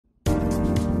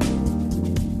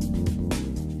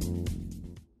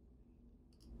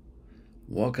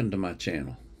Welcome to my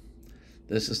channel.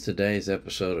 This is today's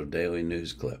episode of Daily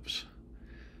News Clips.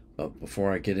 But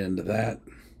before I get into that,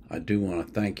 I do want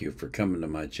to thank you for coming to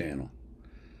my channel.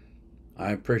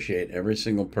 I appreciate every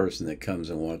single person that comes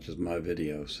and watches my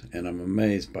videos, and I'm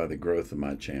amazed by the growth of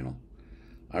my channel.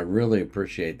 I really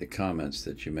appreciate the comments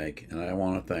that you make, and I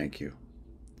want to thank you.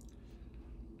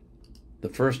 The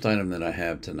first item that I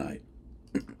have tonight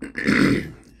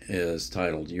is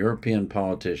titled, European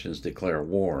Politicians Declare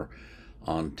War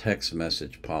on Text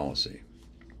Message Policy.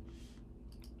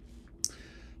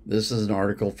 This is an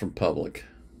article from Public,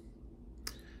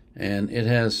 and it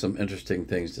has some interesting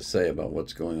things to say about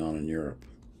what's going on in Europe.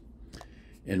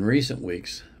 In recent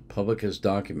weeks, Public has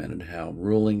documented how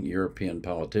ruling European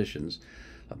politicians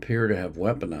appear to have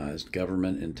weaponized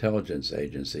government intelligence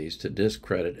agencies to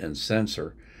discredit and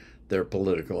censor their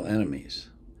political enemies.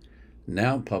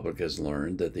 Now Public has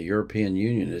learned that the European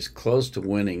Union is close to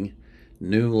winning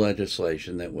new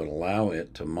legislation that would allow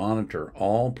it to monitor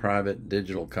all private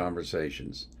digital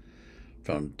conversations,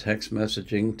 from text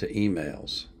messaging to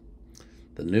emails.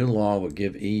 The new law would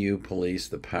give EU police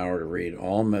the power to read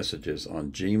all messages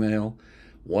on Gmail,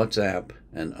 WhatsApp,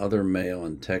 and other mail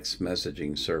and text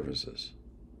messaging services.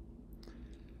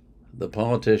 The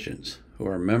politicians, who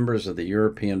are members of the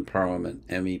European Parliament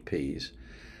MEPs,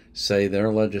 say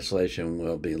their legislation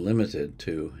will be limited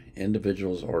to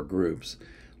individuals or groups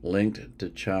linked to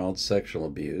child sexual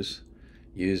abuse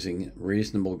using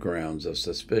reasonable grounds of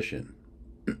suspicion.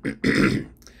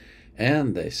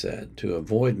 And they said, to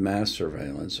avoid mass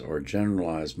surveillance or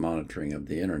generalized monitoring of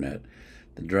the internet,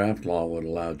 the draft law would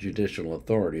allow judicial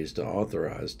authorities to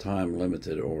authorize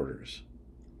time-limited orders.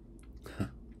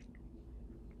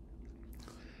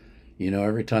 You know,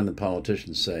 every time the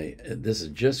politicians say, this is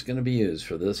just going to be used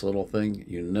for this little thing,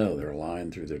 you know they're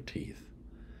lying through their teeth.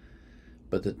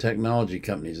 But the technology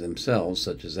companies themselves,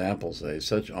 such as Apple, say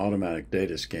such automatic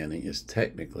data scanning is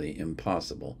technically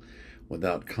impossible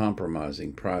without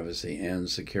compromising privacy and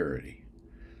security.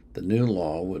 The new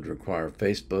law would require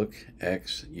Facebook,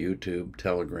 X, YouTube,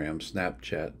 Telegram,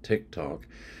 Snapchat, TikTok,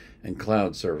 and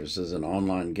cloud services and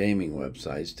online gaming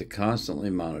websites to constantly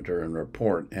monitor and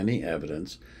report any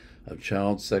evidence of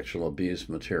child sexual abuse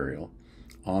material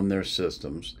on their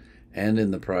systems and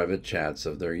in the private chats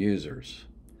of their users.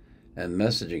 And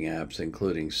messaging apps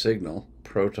including Signal,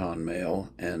 Proton Mail,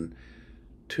 and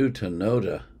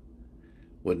Tutanota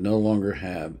would no longer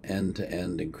have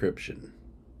end-to-end encryption.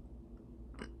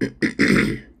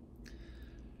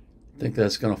 Think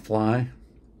that's going to fly?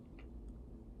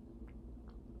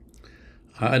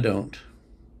 I don't.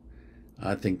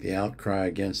 I think the outcry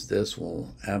against this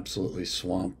will absolutely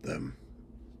swamp them.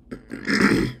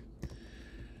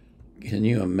 Can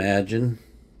you imagine?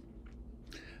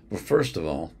 Well, first of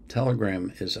all,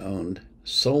 Telegram is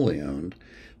solely owned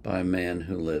by a man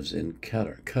who lives in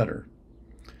Qatar.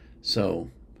 So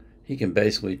he can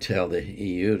basically tell the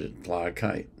EU to fly a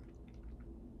kite.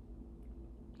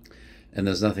 And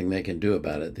there's nothing they can do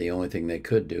about it. The only thing they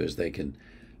could do is they can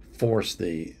force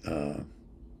the,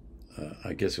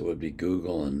 I guess it would be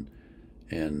Google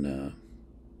and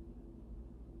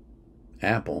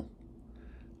Apple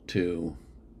to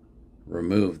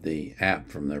remove the app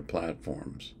from their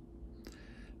platforms.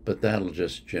 But that'll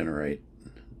just generate,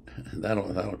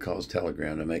 that'll cause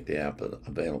Telegram to make the app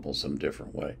available some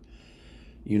different way.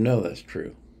 You know that's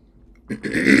true.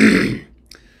 They're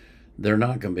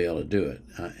not going to be able to do it.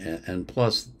 And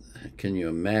plus, can you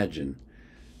imagine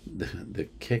the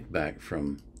kickback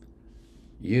from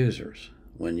users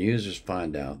when users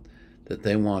find out that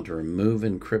they want to remove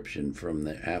encryption from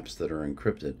the apps that are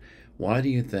encrypted? Why do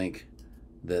you think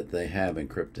that they have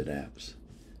encrypted apps?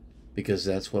 Because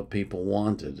that's what people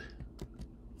wanted.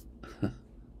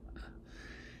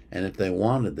 And if they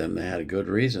wanted them, they had a good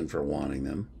reason for wanting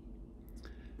them.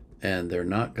 And they're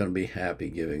not going to be happy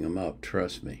giving them up,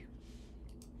 trust me.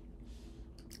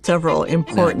 Several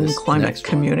important climate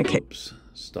communicators.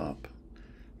 Stop.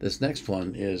 This next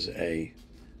one is a,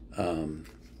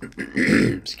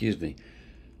 excuse me,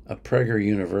 a Prager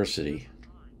University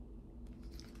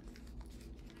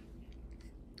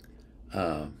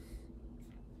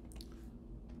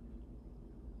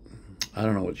I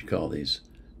don't know what you call these,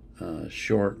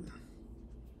 short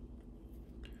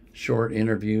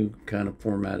interview kind of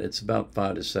format. It's about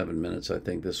 5 to 7 minutes. I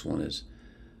think this one is,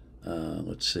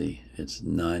 let's see, it's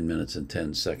 9 minutes and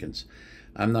 10 seconds.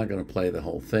 I'm not going to play the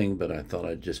whole thing, but I thought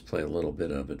I'd just play a little bit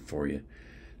of it for you.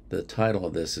 The title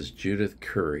of this is Judith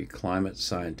Curry, Climate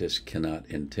Scientists Cannot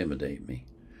Intimidate Me.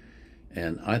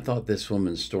 And I thought this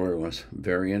woman's story was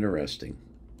very interesting.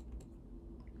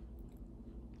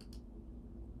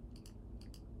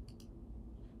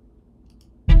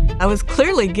 I was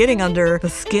clearly getting under the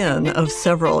skin of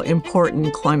several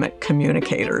important climate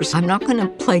communicators. I'm not going to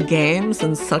play games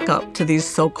and suck up to these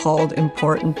so-called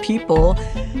important people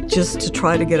just to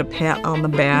try to get a pat on the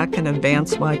back and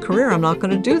advance my career. I'm not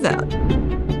going to do that.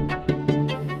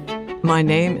 My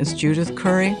name is Judith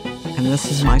Curry, and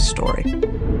this is my story.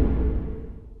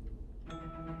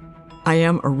 I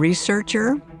am a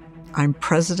researcher. I'm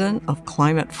president of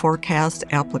Climate Forecast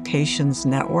Applications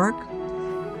Network,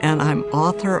 and I'm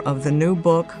author of the new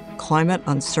book, Climate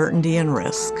Uncertainty and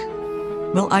Risk.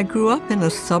 Well, I grew up in a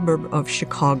suburb of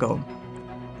Chicago.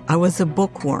 I was a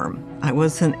bookworm. I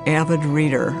was an avid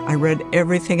reader. I read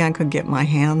everything I could get my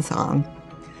hands on.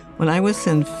 When I was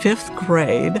in 5th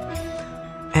grade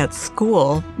at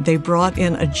school, they brought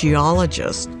in a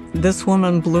geologist. This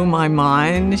woman blew my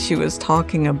mind. She was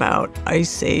talking about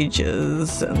ice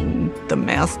ages and the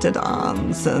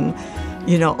mastodons and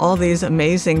all these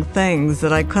amazing things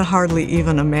that I could hardly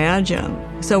even imagine.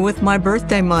 So with my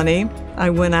birthday money, I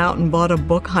went out and bought a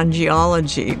book on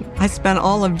geology. I spent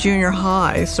all of junior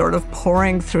high sort of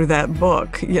pouring through that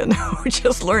book,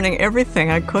 just learning everything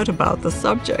I could about the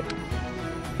subject.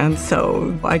 And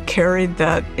so I carried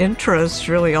that interest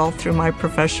really all through my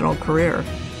professional career.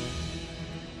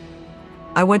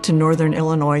 I went to Northern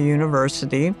Illinois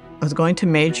University. I was going to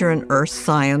major in earth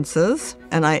sciences,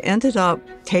 and I ended up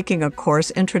taking a course,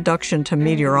 Introduction to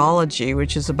Meteorology,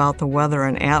 which is about the weather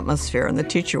and atmosphere, and the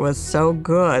teacher was so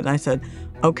good. I said,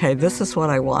 okay, this is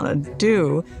what I want to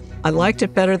do. I liked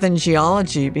it better than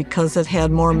geology because it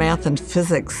had more math and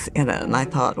physics in it, and I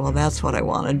thought, well, that's what I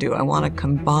want to do. I want to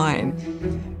combine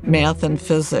math and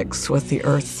physics with the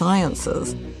earth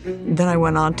sciences. Then I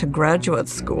went on to graduate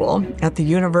school at the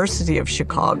University of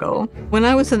Chicago. When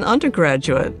I was an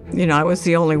undergraduate, I was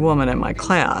the only woman in my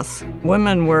class.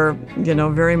 Women were,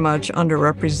 very much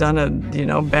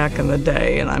underrepresented, back in the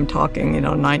day, and I'm talking,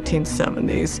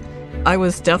 1970s. I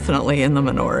was definitely in the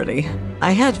minority.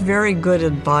 I had very good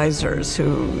advisors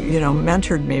who,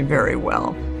 mentored me very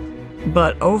well.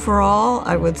 But overall,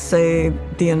 I would say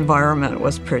the environment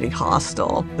was pretty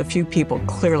hostile. The few people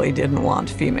clearly didn't want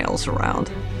females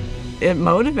around. It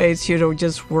motivates you to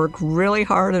just work really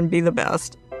hard and be the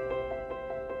best.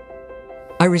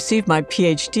 I received my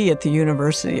PhD at the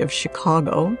University of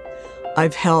Chicago.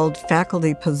 I've held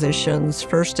faculty positions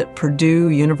first at Purdue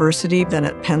University, then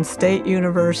at Penn State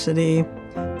University,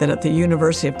 then at the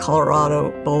University of Colorado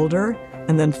Boulder,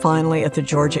 and then finally at the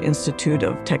Georgia Institute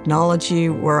of Technology,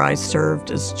 where I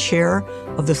served as chair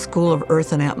of the School of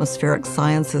Earth and Atmospheric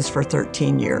Sciences for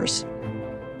 13 years.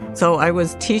 So I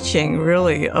was teaching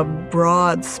really a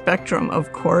broad spectrum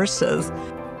of courses.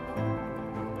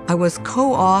 I was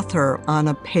co-author on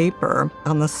a paper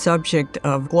on the subject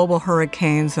of global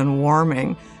hurricanes and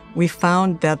warming. We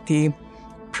found that the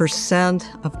percent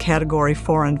of Category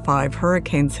 4 and 5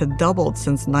 hurricanes had doubled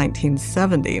since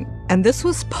 1970. And this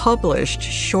was published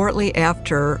shortly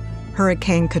after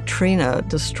Hurricane Katrina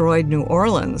destroyed New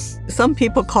Orleans. Some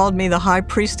people called me the high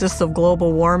priestess of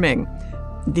global warming.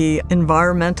 The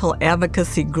environmental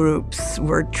advocacy groups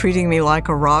were treating me like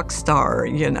a rock star.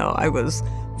 I was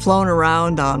flown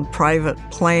around on private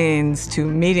planes to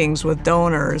meetings with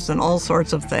donors and all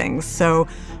sorts of things. So,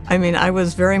 I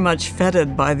was very much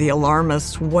feted by the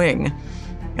alarmist wing,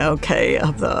 of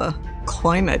the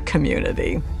climate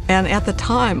community. And at the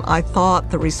time, I thought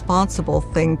the responsible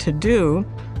thing to do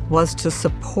was to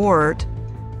support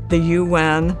the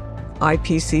UN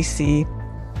IPCC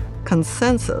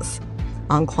consensus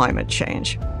on climate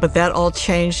change. But that all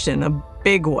changed in a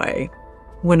big way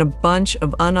when a bunch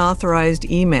of unauthorized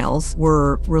emails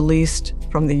were released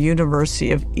from the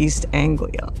University of East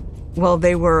Anglia. Well,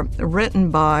 they were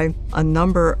written by a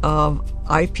number of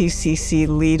IPCC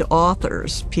lead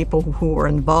authors, people who were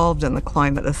involved in the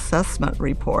climate assessment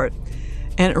report,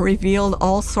 and it revealed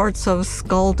all sorts of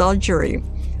skullduggery,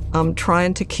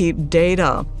 trying to keep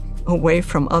data away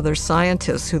from other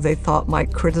scientists who they thought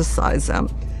might criticize them,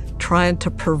 trying to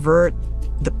pervert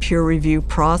the peer review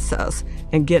process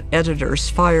and get editors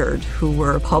fired who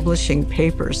were publishing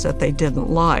papers that they didn't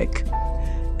like,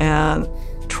 and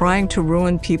trying to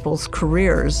ruin people's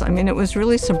careers. It was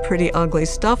really some pretty ugly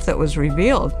stuff that was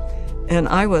revealed, and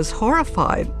I was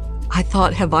horrified. I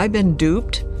thought, have I been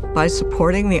duped by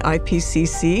supporting the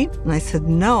IPCC? And I said,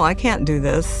 no, I can't do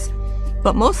this.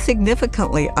 But most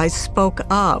significantly, I spoke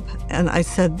up and I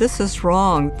said, this is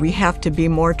wrong. We have to be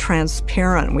more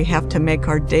transparent. We have to make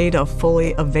our data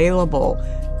fully available.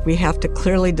 We have to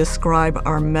clearly describe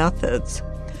our methods.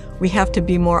 We have to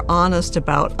be more honest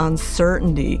about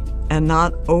uncertainty and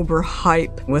not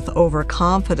overhype with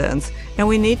overconfidence. And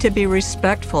we need to be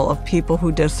respectful of people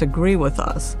who disagree with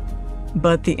us.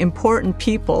 But the important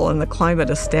people in the climate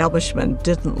establishment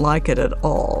didn't like it at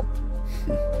all.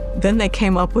 Then they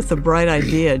came up with the bright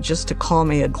idea just to call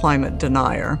me a climate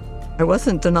denier. I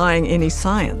wasn't denying any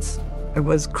science. I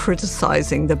was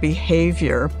criticizing the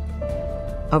behavior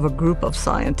of a group of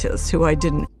scientists who I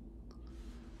didn't.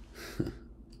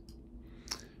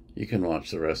 You can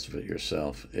watch the rest of it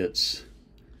yourself. It's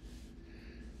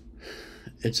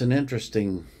an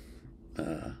interesting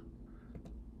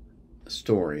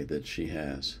story that she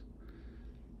has.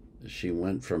 She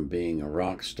went from being a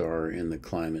rock star in the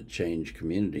climate change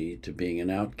community to being an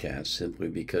outcast simply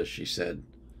because she said,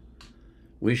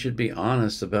 we should be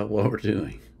honest about what we're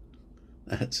doing.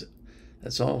 That's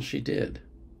all she did.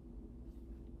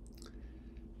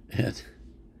 And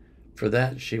for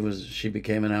that, she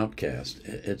became an outcast.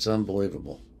 It's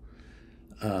unbelievable.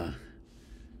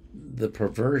 The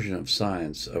perversion of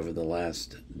science over the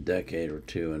last decade or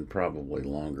two, and probably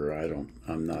longer,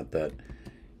 I'm not that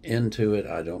into it.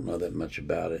 I don't know that much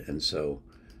about it, and so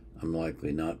I'm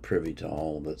likely not privy to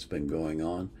all that's been going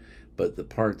on. But the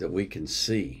part that we can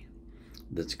see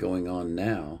that's going on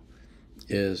now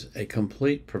is a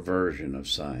complete perversion of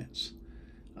science.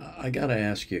 I got to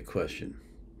ask you a question.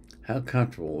 How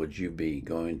comfortable would you be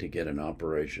going to get an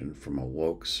operation from a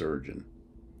woke surgeon,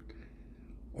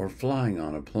 or flying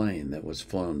on a plane that was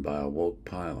flown by a woke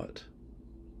pilot?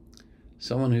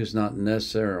 Someone who's not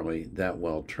necessarily that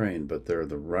well trained, but they're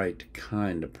the right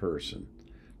kind of person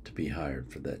to be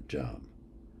hired for that job.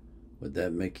 Would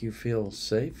that make you feel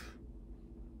safe?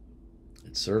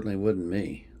 It certainly wouldn't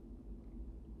me.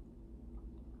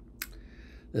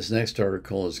 This next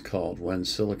article is called When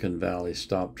Silicon Valley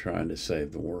Stopped Trying to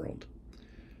Save the World.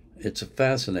 It's a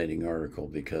fascinating article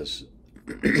because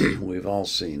we've all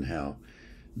seen how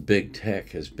big tech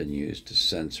has been used to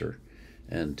censor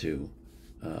and to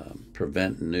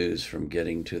prevent news from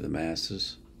getting to the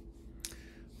masses.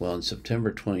 Well, in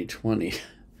September 2020,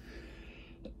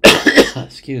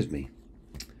 excuse me,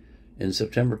 in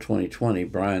September 2020,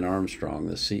 Brian Armstrong,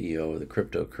 the CEO of the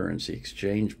cryptocurrency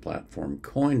exchange platform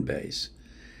Coinbase,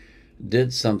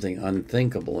 did something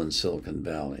unthinkable in Silicon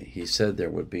Valley. He said there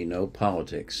would be no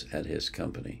politics at his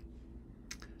company.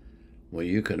 Well,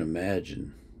 you can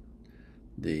imagine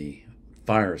the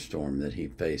firestorm that he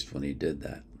faced when he did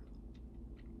that.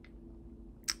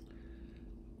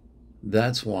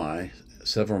 That's why,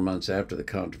 several months after the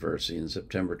controversy, in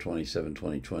September 27,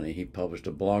 2020, he published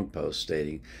a blog post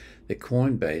stating that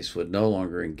Coinbase would no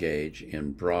longer engage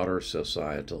in broader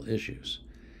societal issues.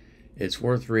 It's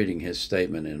worth reading his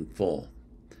statement in full,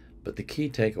 but the key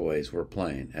takeaways were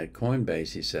plain. At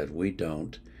Coinbase, he said, we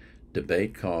don't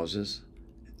debate causes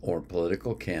or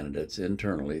political candidates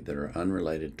internally that are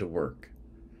unrelated to work.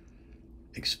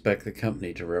 Expect the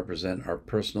company to represent our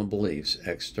personal beliefs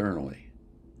externally.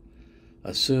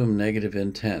 Assume negative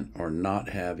intent or not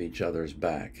have each other's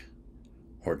back,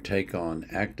 or take on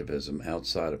activism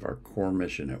outside of our core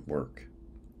mission at work.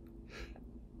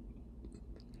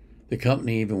 The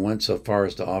company even went so far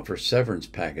as to offer severance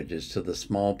packages to the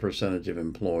small percentage of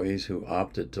employees who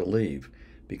opted to leave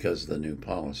because of the new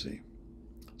policy.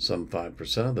 Some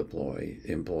 5% of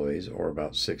the employees, or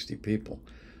about 60 people,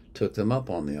 took them up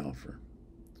on the offer.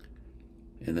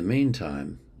 In the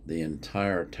meantime, the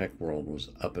entire tech world was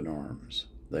up in arms.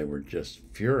 They were just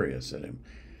furious at him,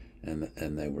 and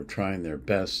they were trying their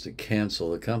best to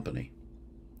cancel the company.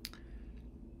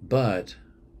 But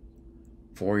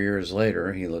 4 years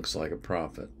later, he looks like a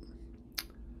prophet.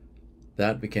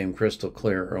 That became crystal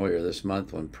clear earlier this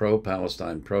month when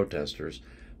pro-Palestine protesters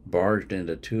barged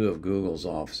into two of Google's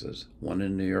offices, one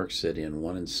in New York City and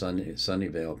one in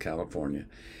Sunnyvale, California,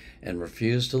 and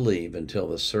refused to leave until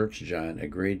the search giant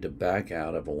agreed to back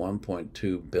out of a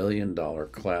 $1.2 billion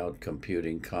cloud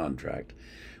computing contract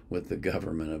with the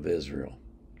government of Israel.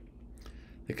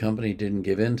 The company didn't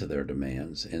give in to their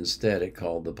demands. Instead, it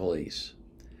called the police.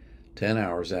 10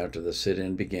 hours after the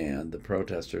sit-in began, the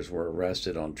protesters were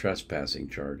arrested on trespassing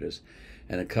charges,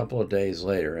 and a couple of days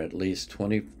later, at least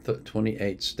 28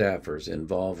 staffers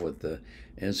involved with the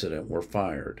incident were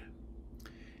fired.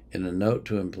 In a note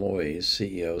to employees,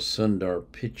 CEO Sundar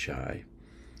Pichai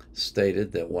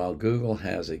stated that while Google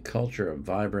has a culture of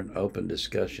vibrant, open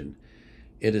discussion,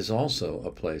 it is also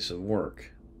a place of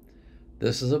work.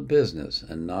 This is a business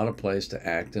and not a place to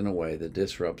act in a way that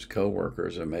disrupts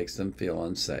co-workers or makes them feel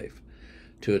unsafe,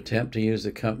 to attempt to use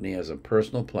the company as a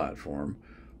personal platform,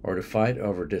 or to fight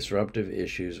over disruptive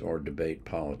issues or debate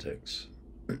politics.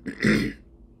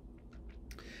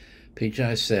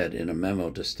 Pichai said in a memo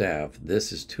to staff,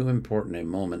 "This is too important a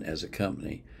moment as a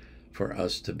company for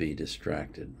us to be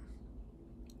distracted."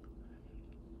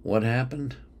 What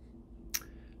happened?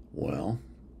 Well,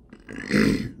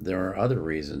 There are other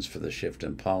reasons for the shift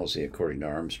in policy, according to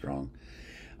Armstrong.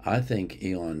 I think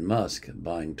Elon Musk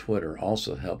buying Twitter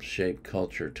also helped shape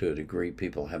culture to a degree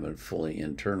people haven't fully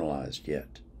internalized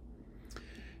yet.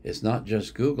 It's not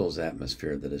just Google's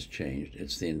atmosphere that has changed,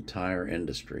 it's the entire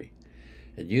industry.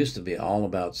 It used to be all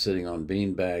about sitting on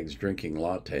beanbags drinking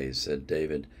lattes, said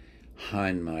David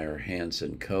Heinemeier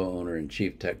Hansen, co-owner and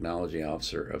chief technology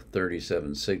officer of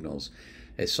 37 Signals,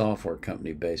 a software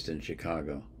company based in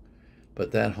Chicago.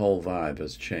 But that whole vibe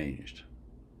has changed.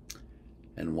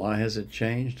 And why has it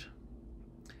changed?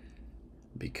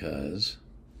 Because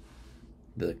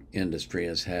the industry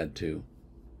has had to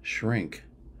shrink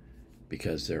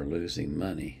because they're losing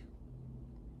money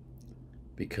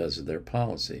because of their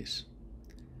policies.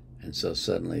 And so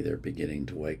suddenly they're beginning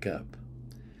to wake up.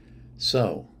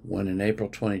 So, when in April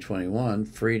 2021,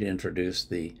 Fried introduced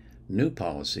the new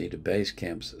policy to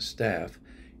Basecamp's staff,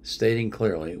 stating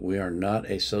clearly, "We are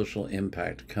not a social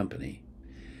impact company."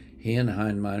 He and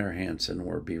Heinemeier Hansen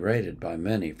were berated by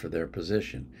many for their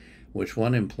position, which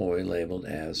one employee labeled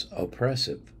as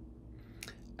oppressive.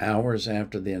 Hours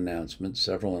after the announcement,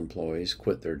 several employees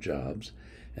quit their jobs,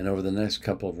 and over the next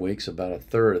couple of weeks, about a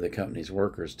third of the company's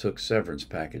workers took severance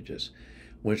packages,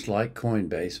 which, like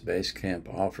Coinbase, Basecamp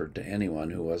offered to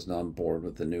anyone who wasn't on board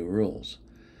with the new rules.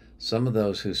 Some of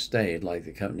those who stayed, like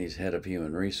the company's head of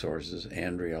human resources,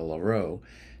 Andrea LaRoe,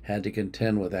 had to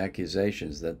contend with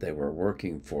accusations that they were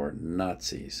working for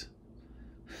Nazis.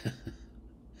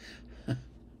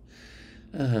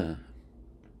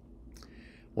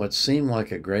 What seemed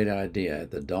like a great idea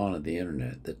at the dawn of the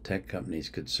internet, that tech companies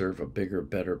could serve a bigger,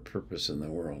 better purpose in the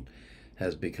world,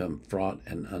 has become fraught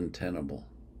and untenable.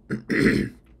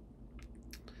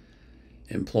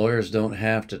 Employers don't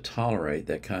have to tolerate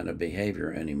that kind of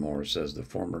behavior anymore, says the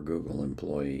former Google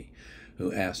employee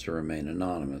who asked to remain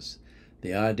anonymous.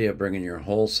 The idea of bringing your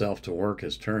whole self to work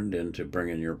has turned into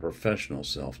bringing your professional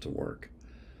self to work.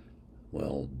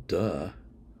 Well, duh.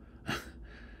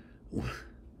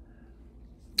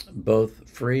 Both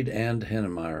Fried and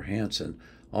Heinemeier Hansen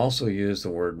also used the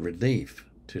word relief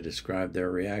to describe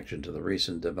their reaction to the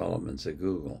recent developments at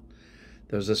Google.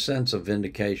 There's a sense of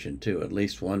vindication, too. At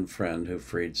least one friend, who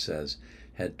Fried says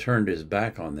had turned his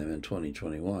back on them in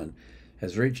 2021,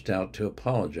 has reached out to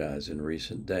apologize in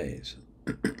recent days.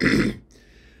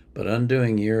 But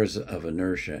undoing years of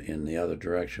inertia in the other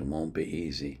direction won't be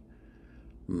easy.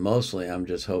 Mostly, I'm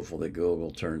just hopeful that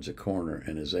Google turns a corner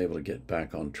and is able to get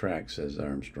back on track, says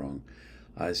Armstrong.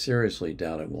 I seriously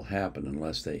doubt it will happen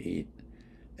unless they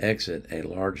exit a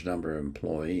large number of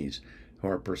employees who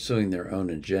are pursuing their own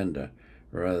agenda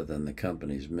rather than the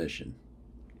company's mission.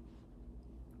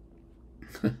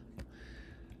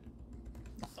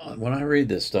 When I read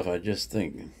this stuff, I just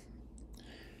think,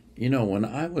 when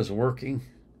I was working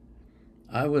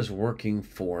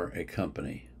for a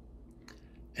company,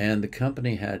 and the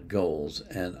company had goals,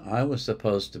 and I was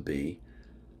supposed to be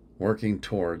working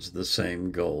towards the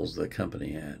same goals the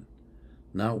company had,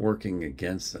 not working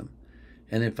against them.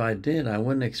 And if I did, I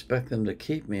wouldn't expect them to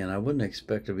keep me, and I wouldn't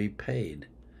expect to be paid.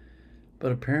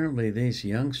 But apparently these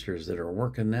youngsters that are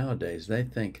working nowadays, they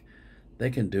think they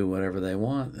can do whatever they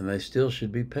want, and they still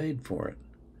should be paid for it.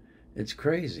 It's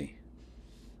crazy.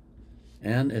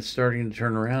 And it's starting to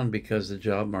turn around because the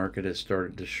job market has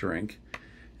started to shrink,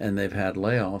 and they've had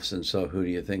layoffs, and so who do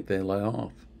you think they lay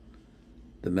off?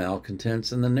 The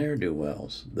malcontents and the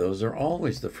ne'er-do-wells. Those are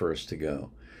always the first to go.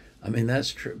 I mean,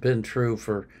 that's been true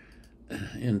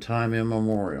in time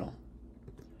immemorial.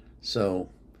 So,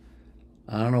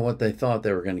 I don't know what they thought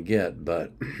they were going to get,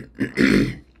 but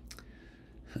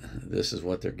this is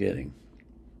what they're getting.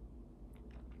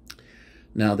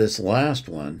 Now, this last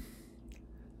one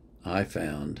I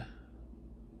found,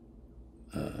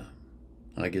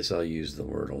 I guess I'll use the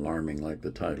word alarming like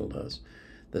the title does.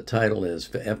 The title is,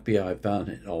 FBI found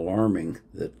it alarming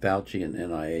that Fauci and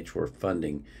NIH were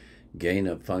funding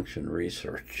gain-of-function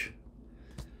research.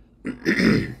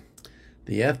 The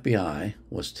FBI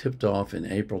was tipped off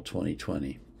in April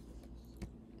 2020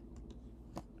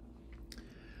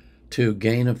 to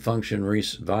gain-of-function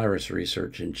virus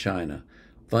research in China,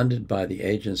 funded by the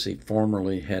agency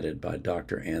formerly headed by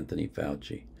Dr. Anthony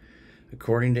Fauci.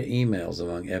 According to emails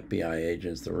among FBI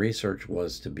agents, the research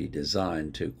was to be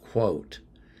designed to, quote,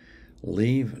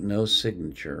 leave no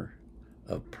signature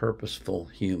of purposeful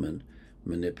human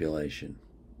manipulation.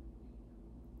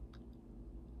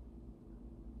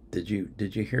 Did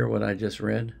you hear what I just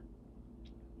read?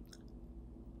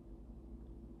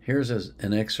 Here's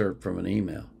an excerpt from an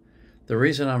email. The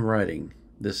reason I'm writing,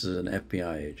 this is an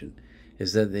FBI agent,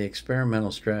 is that the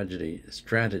experimental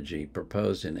strategy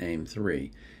proposed in AIM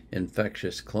 3,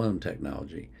 infectious clone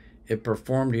technology, if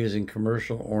performed using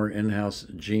commercial or in-house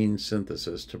gene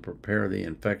synthesis to prepare the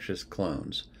infectious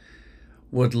clones,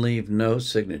 would leave no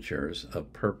signatures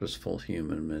of purposeful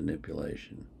human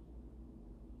manipulation.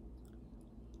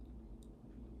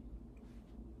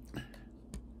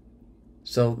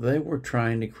 So they were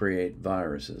trying to create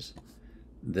viruses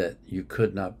that you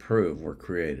could not prove were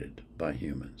created by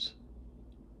humans.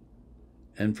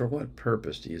 And for what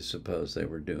purpose do you suppose they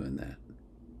were doing that?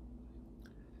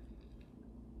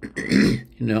 You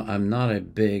know, I'm not a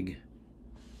big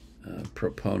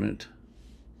proponent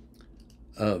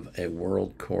of a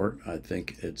world court. I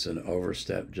think it's an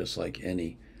overstep, just like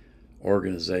any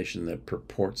organization that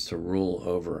purports to rule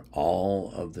over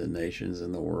all of the nations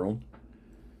in the world.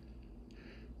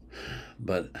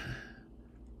 But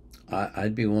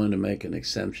I'd be willing to make an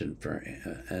exception for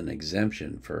Anthony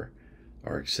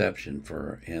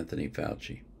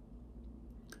Fauci.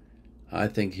 I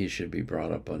think he should be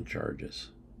brought up on charges,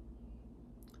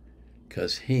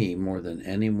 because he, more than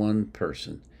any one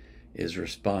person, is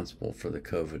responsible for the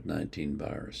COVID-19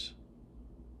 virus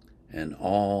and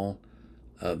all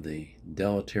of the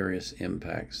deleterious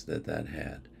impacts that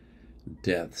had.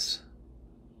 Deaths,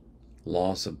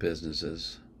 loss of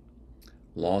businesses,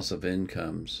 loss of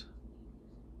incomes,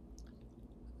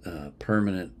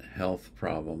 permanent health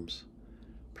problems,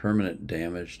 permanent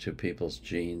damage to people's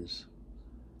genes.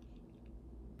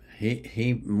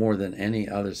 He more than any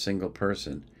other single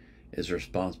person is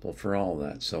responsible for all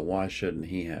that. So why shouldn't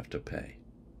he have to pay?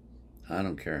 I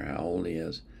don't care how old he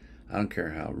is. I don't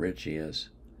care how rich he is.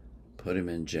 Put him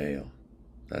in jail.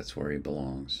 That's where he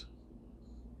belongs.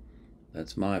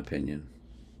 That's my opinion.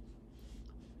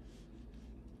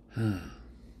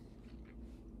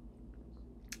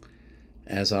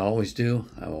 As I always do,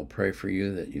 I will pray for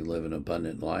you that you live an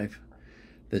abundant life,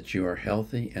 that you are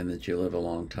healthy, and that you live a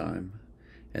long time,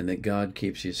 and that God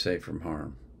keeps you safe from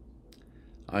harm.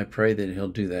 I pray that He'll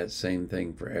do that same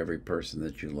thing for every person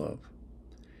that you love.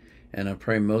 And I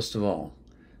pray most of all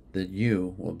that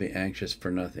you will be anxious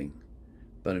for nothing,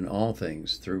 but in all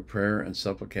things, through prayer and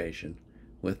supplication,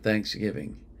 with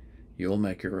thanksgiving, you will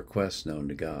make your requests known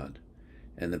to God,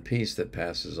 and the peace that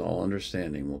passes all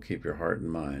understanding will keep your heart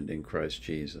and mind in Christ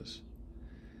Jesus.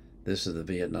 This is the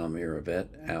Vietnam Era Vet,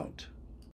 out.